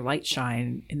letting your light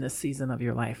shine in this season of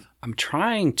your life? I'm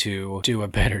trying to do a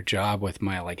better job with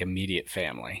my immediate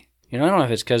family. I don't know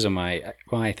if it's because of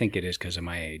I think it is because of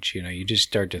my age. You just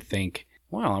start to think,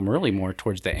 well, I'm really more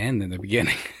towards the end than the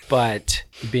beginning. But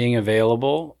being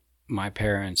available. My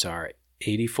parents are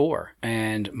 84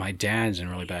 and my dad's in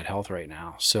really bad health right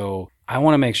now. So I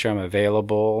want to make sure I'm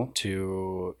available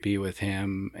to be with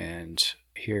him and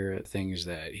hear things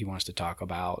that he wants to talk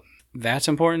about. That's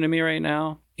important to me right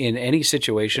now. In any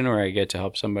situation where I get to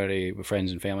help somebody,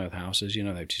 friends and family with houses,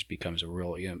 that just becomes a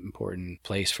really important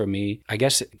place for me. I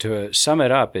guess to sum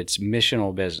it up, it's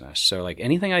missional business. So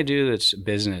anything I do that's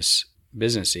businessy,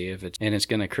 it's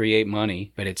going to create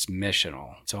money, but it's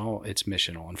missional. It's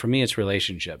missional. And for me, it's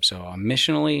relationship. So I'm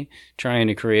missionally trying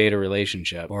to create a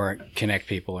relationship or connect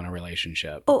people in a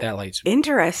relationship. Oh, that lights.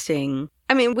 Interesting.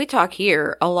 We talk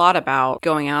here a lot about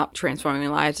going out, transforming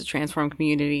lives, to transform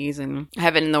communities, and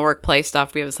having in the workplace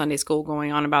stuff. We have a Sunday school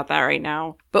going on about that right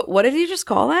now. But what did you just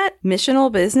call that?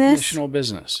 Missional business? Missional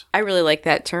business. I really like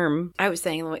that term. I was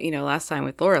saying, last time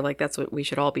with Laura, that's what we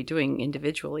should all be doing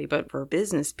individually. But for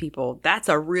business people, that's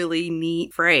a really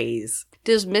neat phrase.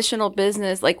 Does missional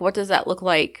business, what does that look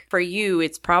like for you?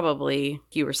 It's probably,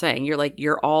 you were saying,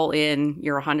 you're all in,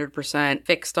 you're 100%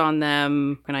 fixed on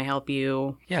them. Can I help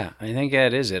you? Yeah, I think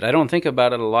that is it. I don't think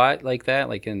about it a lot like that,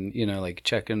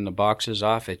 checking the boxes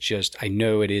off. It's just, I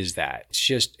know it is that.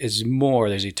 It's more,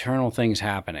 there's eternal things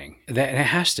happening. And it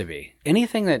has to be.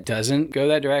 anything that doesn't go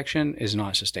that direction is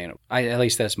not sustainable. At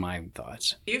least that's my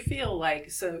thoughts. Do you feel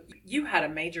like, so you had a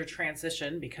major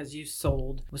transition because you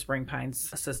sold Whispering Pines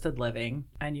Assisted Living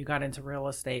and you got into real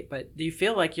estate, but do you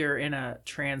feel like you're in a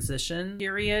transition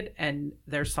period and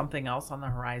there's something else on the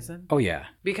horizon? Oh yeah.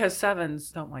 Because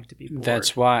sevens don't like to be bored.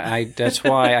 That's why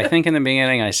I think in the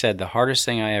beginning I said the hardest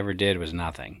thing I ever did was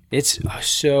nothing. It's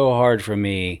so hard for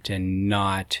me to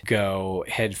not go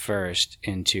headfirst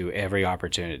into every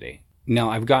opportunity. No,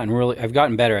 I've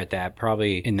gotten better at that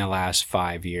probably in the last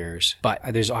 5 years, but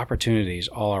there's opportunities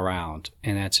all around.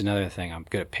 And that's another thing. I'm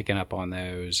good at picking up on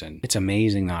those. And it's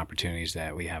amazing the opportunities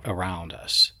that we have around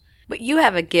us. But you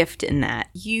have a gift in that.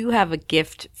 You have a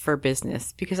gift for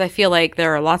business, because I feel like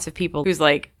there are lots of people who's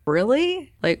like,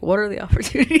 really? Like, what are the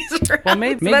opportunities for Well, us?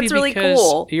 maybe That's really because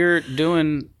cool. you're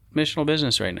doing missional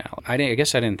business right now. I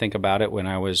guess I didn't think about it when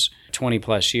I was 20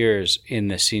 plus years in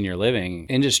the senior living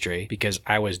industry, because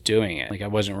I was doing it. Like, I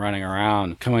wasn't running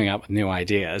around coming up with new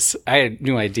ideas. I had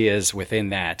new ideas within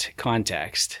that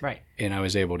context. Right. And I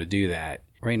was able to do that.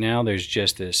 Right now, there's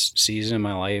just this season in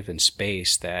my life and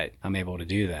space that I'm able to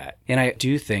do that. And I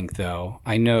do think, though,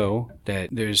 I know that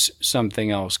there's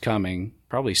something else coming,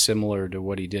 probably similar to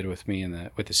what he did with me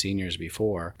with the seniors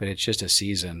before, but it's just a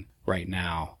season right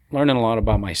now. Learning a lot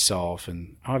about myself,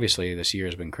 and obviously this year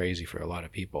has been crazy for a lot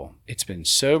of people. It's been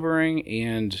sobering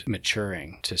and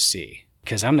maturing to see,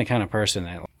 because I'm the kind of person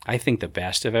that I think the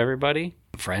best of everybody.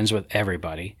 I'm friends with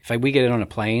everybody. If we get on a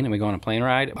plane and we go on a plane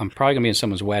ride, I'm probably going to be in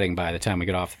someone's wedding by the time we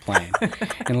get off the plane.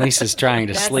 And Lisa's trying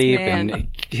to sleep and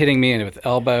hitting me with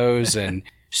elbows. And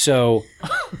so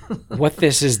what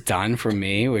this has done for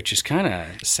me, which is kind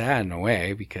of sad in a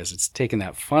way because it's taken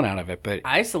that fun out of it, but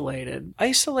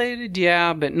Isolated,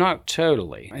 yeah, but not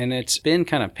totally. And it's been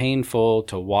kind of painful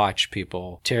to watch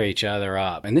people tear each other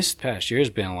up. And this past year has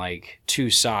been like two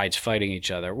sides fighting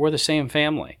each other. We're the same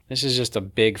family. This is just a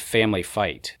big family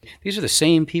fight. These are the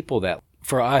same people that,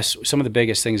 for us, some of the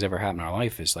biggest things that ever happened in our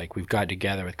life is like we've got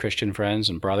together with Christian friends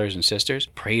and brothers and sisters,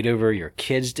 prayed over your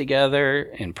kids together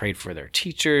and prayed for their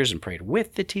teachers and prayed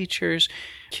with the teachers.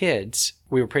 Kids,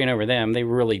 we were praying over them. They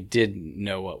really didn't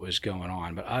know what was going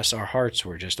on. But us, our hearts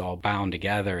were just all bound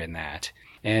together in that.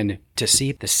 And to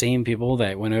see the same people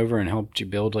that went over and helped you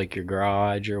build like your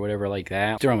garage or whatever like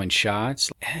that, throwing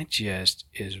shots, it just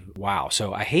is wow.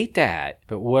 So I hate that.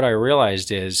 But what I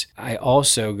realized is I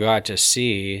also got to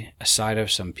see a side of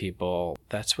some people.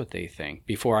 That's what they think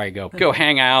before I go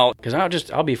hang out, because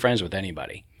I'll be friends with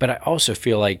anybody. But I also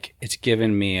feel like it's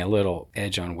given me a little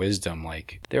edge on wisdom.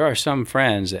 Like, there are some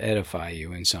friends that edify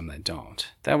you and some that don't.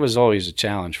 That was always a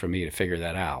challenge for me to figure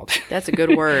that out. That's a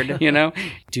good word. Do you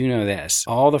know this?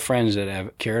 All the friends that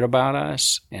have cared about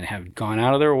us and have gone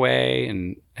out of their way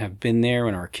and have been there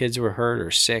when our kids were hurt or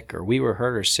sick, or we were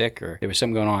hurt or sick, or there was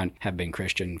something going on, have been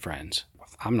Christian friends.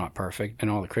 I'm not perfect,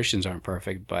 and all the Christians aren't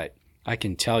perfect, but I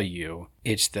can tell you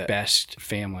it's the best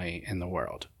family in the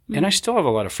world. And I still have a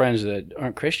lot of friends that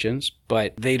aren't Christians,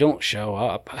 but they don't show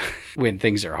up when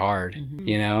things are hard,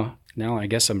 Now I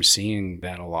guess I'm seeing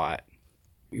that a lot.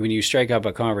 When you strike up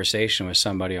a conversation with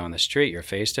somebody on the street, you're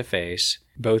face to face,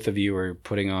 both of you are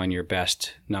putting on your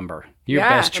best number, your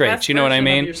best traits, you know what I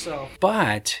mean?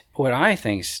 But what I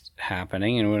think's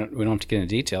happening, and we don't have to get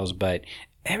into details, but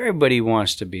everybody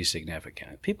wants to be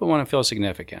significant. People want to feel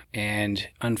significant. And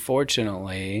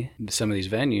unfortunately, some of these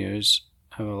venues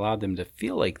have allowed them to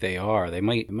feel like they are. They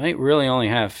might really only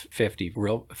have 50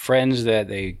 real friends that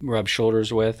they rub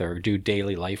shoulders with or do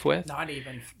daily life with. Not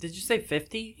even. Did you say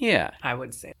 50? Yeah. I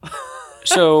would say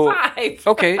so 5.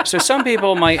 Okay, so some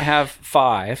people might have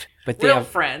 5, but they Real have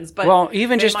friends, but well,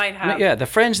 even they just might have, the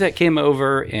friends that came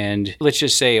over, and let's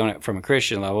just say from a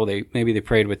Christian level, maybe they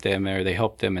prayed with them or they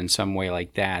helped them in some way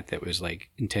like that was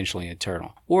like intentionally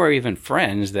eternal. Or even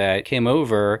friends that came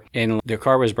over and their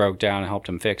car was broke down and helped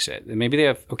them fix it. And maybe they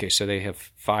have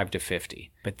 5 to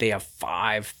 50, but they have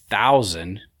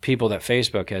 5,000 people that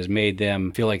Facebook has made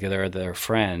them feel like they're their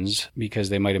friends because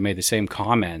they might have made the same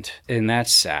comment, and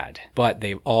that's sad. But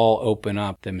they all open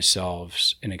up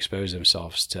themselves and expose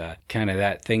themselves to kind of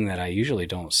that thing that I usually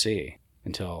don't see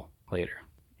until later.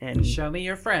 And show me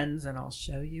your friends and I'll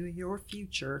show you your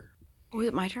future. Was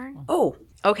it my turn? Oh,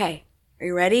 okay. Are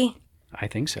you ready? I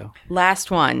think so. Last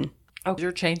one. Oh,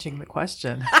 you're changing the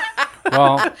question.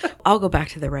 Well, I'll go back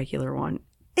to the regular one.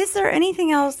 Is there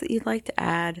anything else that you'd like to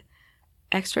add?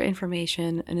 Extra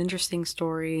information, an interesting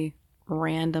story,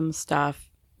 random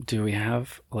stuff? do we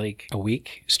have like a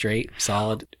week straight,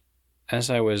 solid? as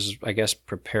I was, I guess,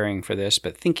 preparing for this,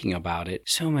 but thinking about it,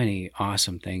 so many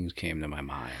awesome things came to my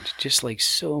mind. Just like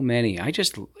so many. I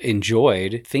just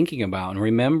enjoyed thinking about and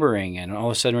remembering, and all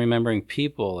of a sudden remembering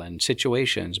people and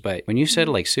situations. But when you said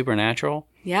like supernatural,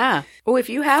 Yeah. Oh, if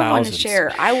you have one to Thousands.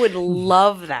 share, I would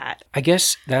love that. I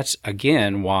guess that's,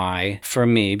 again, why, for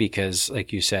me, because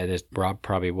like you said, Rob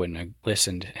probably wouldn't have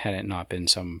listened had it not been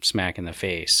some smack in the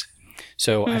face.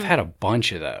 So I've had a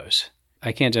bunch of those.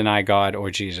 I can't deny God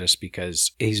or Jesus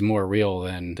because he's more real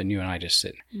than you and I just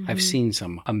sit. I've seen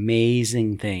some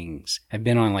amazing things. I've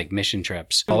been on like mission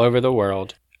trips all over the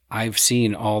world. I've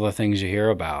seen all the things you hear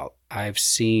about. I've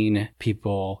seen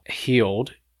people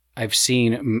healed. I've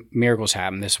seen miracles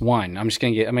happen. This one, I'm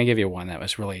gonna give you one that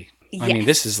was really, I mean,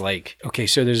 this is like, okay,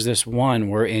 so there's this one,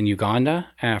 we're in Uganda,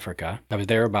 Africa. I was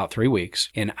there about 3 weeks,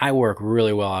 and I work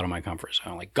really well out of my comfort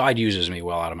zone. Like, God uses me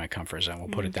well out of my comfort zone, we'll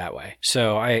put it that way.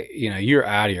 So you're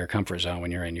out of your comfort zone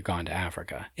when you're in Uganda,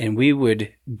 Africa. And we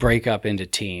would break up into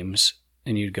teams,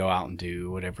 and you'd go out and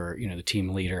do whatever, the team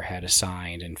leader had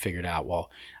assigned and figured out. Well,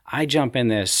 I jump in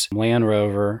this Land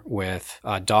Rover with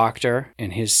a doctor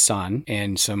and his son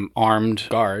and some armed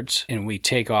guards, and we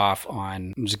take off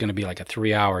on, it's going to be like a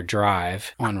 3-hour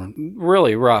drive on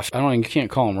really rough, you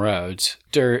can't call them roads,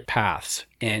 dirt paths.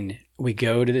 And we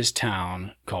go to this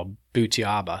town called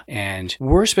Butiaba, and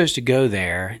we're supposed to go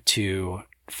there to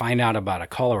find out about a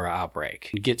cholera outbreak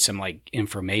and get some like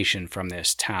information from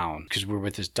this town because we're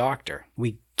with this doctor.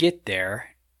 We get there.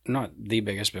 Not the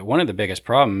biggest, but one of the biggest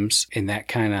problems in that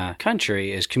kind of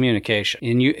country is communication.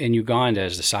 In Uganda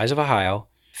is the size of Ohio,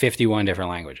 51 different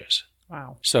languages.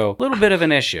 Wow. So a little bit of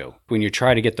an issue when you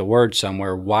try to get the word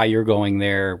somewhere, why you're going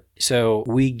there. So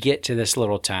we get to this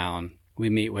little town. We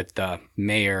meet with the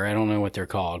mayor. I don't know what they're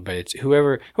called, but it's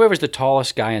whoever's the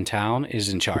tallest guy in town is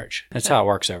in charge. That's how it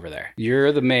works over there.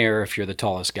 You're the mayor if you're the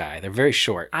tallest guy. They're very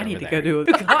short. I need to there. go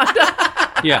to Uganda.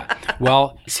 Yeah.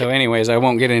 Well, so anyways, I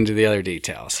won't get into the other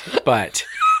details. But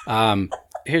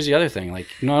here's the other thing. Like,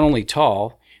 not only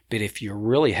tall, but if you're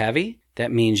really heavy,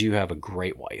 that means you have a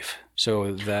great wife.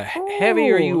 So the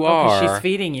heavier you are, she's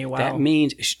feeding you well. That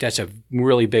means that's a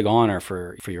really big honor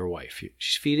for your wife.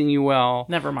 She's feeding you well.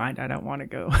 Never mind. I don't want to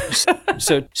go.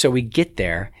 So we get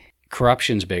there.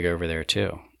 Corruption's big over there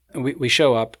too. We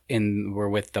show up and we're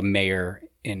with the mayor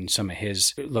and some of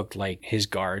his, it looked like his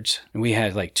guards. And we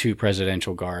had like 2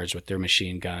 presidential guards with their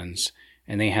machine guns,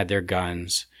 and they had their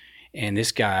guns. And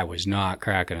this guy was not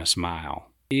cracking a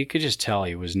smile. You could just tell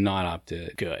he was not up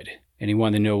to good. And he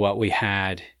wanted to know what we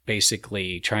had,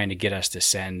 basically trying to get us to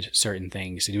send certain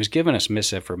things. And he was giving us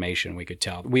misinformation, we could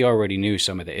tell. We already knew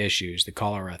some of the issues, the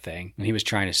cholera thing. And he was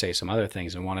trying to say some other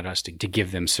things and wanted us to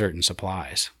give them certain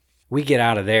supplies. We get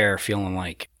out of there feeling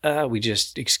like, we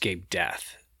just escaped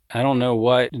death. I don't know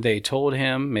what they told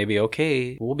him. Maybe,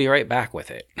 okay, we'll be right back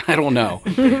with it. I don't know.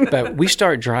 But we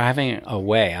start driving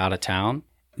away out of town.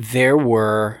 There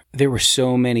were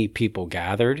so many people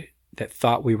gathered that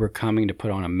thought we were coming to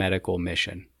put on a medical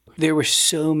mission. There were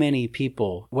so many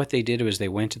people. What they did was they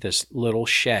went to this little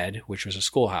shed, which was a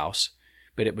schoolhouse,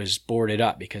 but it was boarded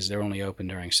up because they're only open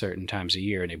during certain times a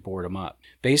year, and they board them up.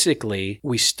 Basically,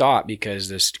 we stopped because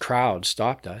this crowd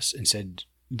stopped us and said,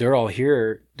 they're all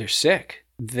here, they're sick.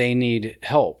 They need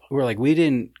help. We're like, we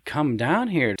didn't come down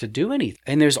here to do anything.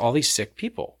 And there's all these sick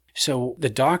people. So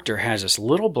the doctor has this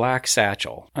little black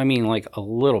satchel. I mean, like a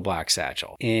little black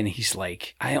satchel. And he's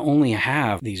like, I only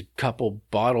have these couple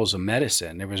bottles of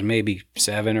medicine. There was maybe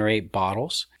 7 or 8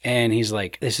 bottles. And he's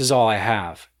like, this is all I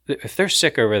have. If they're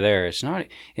sick over there, it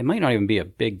might not even be a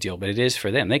big deal, but it is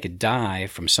for them. They could die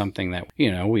from something that,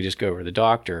 we just go over to the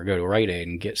doctor or go to Rite Aid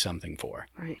and get something for.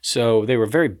 Right. So they were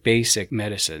very basic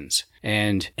medicines.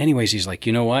 And anyways, he's like,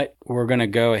 you know what? We're going to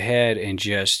go ahead and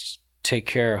just take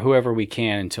care of whoever we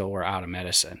can until we're out of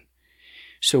medicine.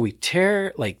 So we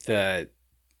tear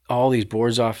all these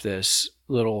boards off this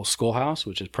little schoolhouse,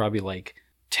 which is probably like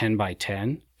 10 by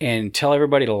 10, and tell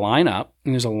everybody to line up.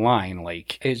 And there's a line,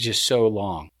 it's just so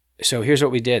long. So here's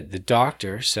what we did. The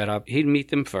doctor set up, he'd meet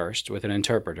them first with an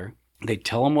interpreter. They'd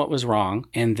tell him what was wrong,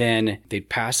 and then they'd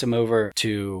pass him over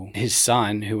to his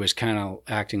son, who was kind of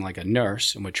acting like a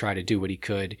nurse and would try to do what he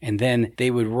could. And then they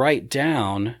would write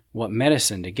down what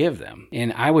medicine to give them.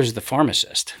 And I was the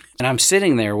pharmacist. And I'm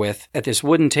sitting there at this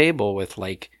wooden table with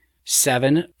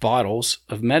 7 bottles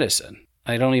of medicine.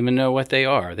 I don't even know what they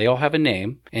are. They all have a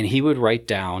name. And he would write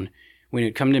down, when it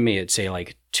would come to me, it'd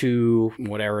say 2,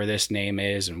 whatever this name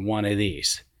is, and 1 of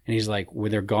these. And he's like, when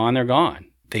they're gone, they're gone.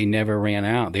 They never ran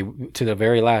out. To the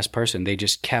very last person, they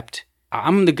just kept.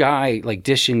 I'm the guy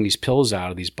dishing these pills out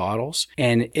of these bottles,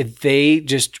 and they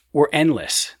just were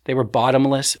endless. They were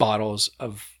bottomless bottles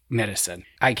of medicine.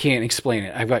 I can't explain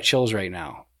it. I've got chills right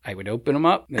now. I would open them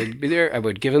up. They'd be there. I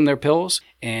would give them their pills,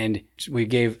 and we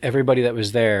gave everybody that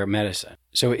was there medicine.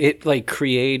 So it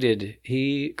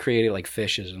he created like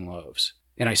fishes and loaves.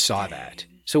 And I saw that.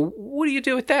 So what do you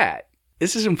do with that?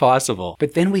 This is impossible.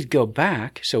 But then we'd go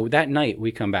back. So that night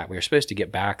we come back. We were supposed to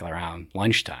get back around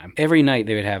lunchtime. Every night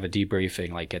they would have a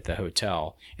debriefing like at the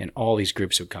hotel, and all these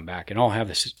groups would come back and all have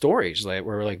the stories that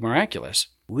were like miraculous.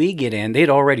 We get in. They'd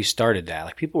already started that.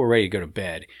 Like people were ready to go to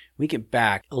bed. We get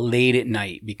back late at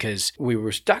night because we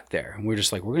were stuck there. And we're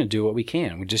just like, we're going to do what we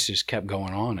can. We just kept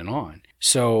going on and on.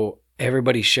 So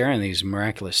everybody's sharing these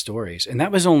miraculous stories. And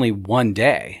that was only one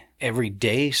day. Every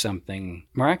day something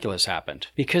miraculous happened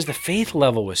because the faith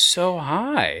level was so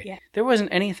high. Yeah. There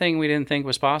wasn't anything we didn't think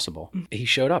was possible. He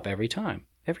showed up every time.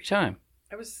 Every time.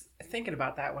 I was thinking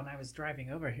about that when I was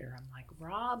driving over here. I'm like,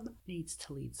 Rob needs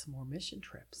to lead some more mission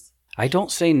trips. I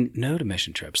don't say no to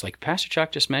mission trips. Like Pastor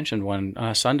Chuck just mentioned one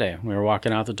Sunday. We were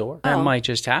walking out the door. That might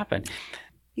just happen.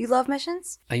 You love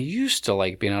missions? I used to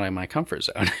like being out of my comfort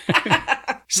zone.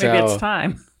 Maybe it's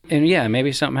time. And yeah,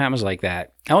 maybe something happens like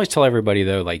that. I always tell everybody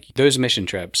though, like those mission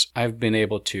trips, I've been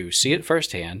able to see it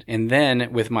firsthand, and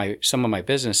then with some of my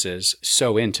businesses,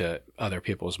 sow into other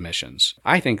people's missions.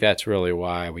 I think that's really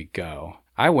why we go.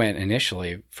 I went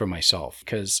initially for myself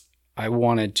because I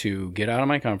wanted to get out of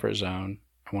my comfort zone.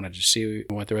 I wanted to see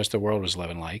what the rest of the world was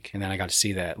living like. And then I got to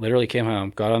see that. Literally came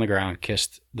home, got on the ground,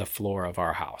 kissed the floor of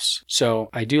our house. So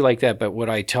I do like that. But what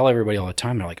I tell everybody all the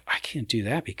time, they're like, I can't do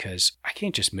that because I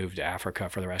can't just move to Africa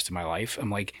for the rest of my life.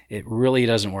 I'm like, it really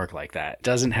doesn't work like that. It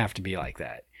doesn't have to be like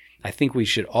that. I think we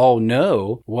should all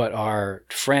know what our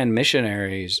friend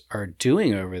missionaries are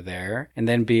doing over there and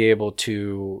then be able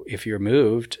to, if you're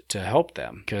moved, to help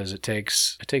them because it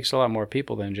takes a lot more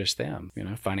people than just them,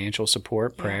 financial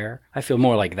support, prayer. I feel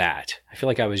more like that. I feel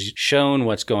like I was shown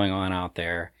what's going on out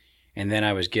there and then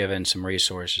I was given some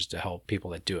resources to help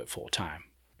people that do it full time.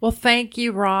 Well, thank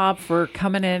you, Rob, for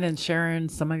coming in and sharing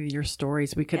some of your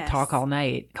stories. We could talk all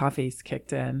night. Coffee's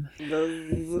kicked in.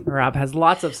 Rob has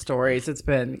lots of stories. It's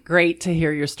been great to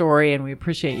hear your story, and we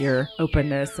appreciate your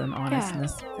openness and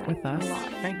honestness with us.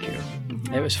 Thank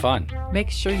you. It was fun. Make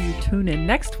sure you tune in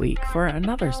next week for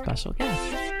another special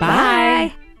guest.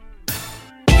 Bye.